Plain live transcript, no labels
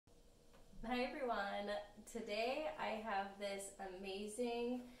Hi everyone. Today I have this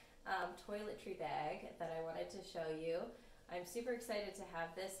amazing toiletry bag that I wanted to show you. I'm super excited to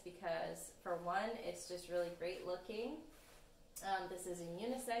have this because for one, it's just really great looking. This is a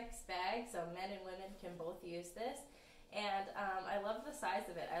unisex bag, so men and women can both use this. And I love the size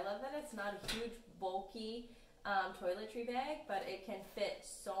of it. I love that it's not a huge bulky toiletry bag, but it can fit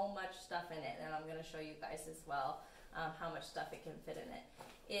so much stuff in it, and I'm going to show you guys as well how much stuff it can fit in it.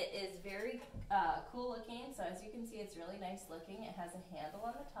 It is very cool looking, so as you can see, it's really nice looking. It has a handle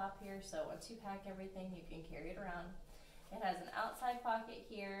on the top here, so once you pack everything, you can carry it around. It has an outside pocket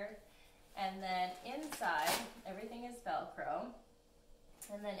here, and then inside, everything is Velcro.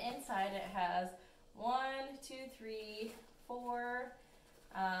 And then inside it has 1, 2, 3, 4,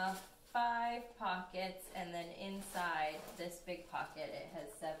 5 pockets, and then inside this big pocket, it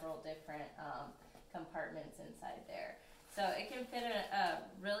has several different compartments inside there. So it can fit a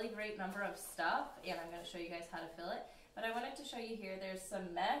really great number of stuff, and I'm going to show you guys how to fill it. But I wanted to show you here, there's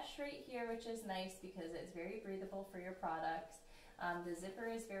some mesh right here, which is nice because it's very breathable for your products. The zipper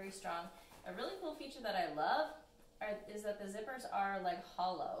is very strong. A really cool feature that I love is that the zippers are like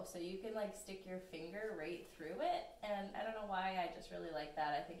hollow, so you can like stick your finger right through it, and I don't know why, I just really like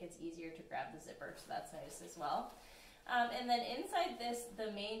that. I think it's easier to grab the zipper, so that's nice as well. And then inside this,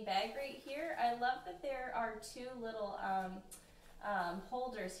 the main bag right here, I love that there are two little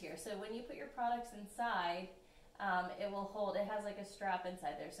holders here. So when you put your products inside, it will hold, it has like a strap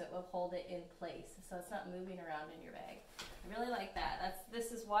inside there, so it will hold it in place, so it's not moving around in your bag. I really like that.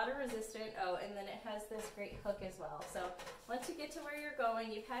 This is water resistant. Oh, and then it has this great hook as well. So once you get to where you're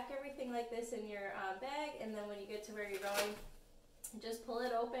going, you pack everything like this in your bag, and then when you get to where you're going, just pull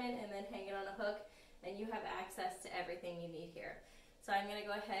it open and then hang it on a hook, and you have access to everything you need here. So I'm going to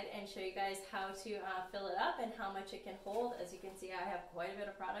go ahead and show you guys how to fill it up and how much it can hold. As you can see, I have quite a bit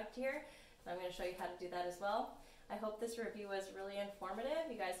of product here, so I'm going to show you how to do that as well. I hope this review was really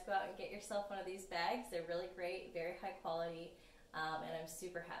informative. You guys go out and get yourself one of these bags. They're really great, very high quality, and I'm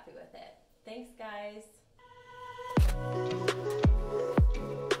super happy with it. Thanks, guys.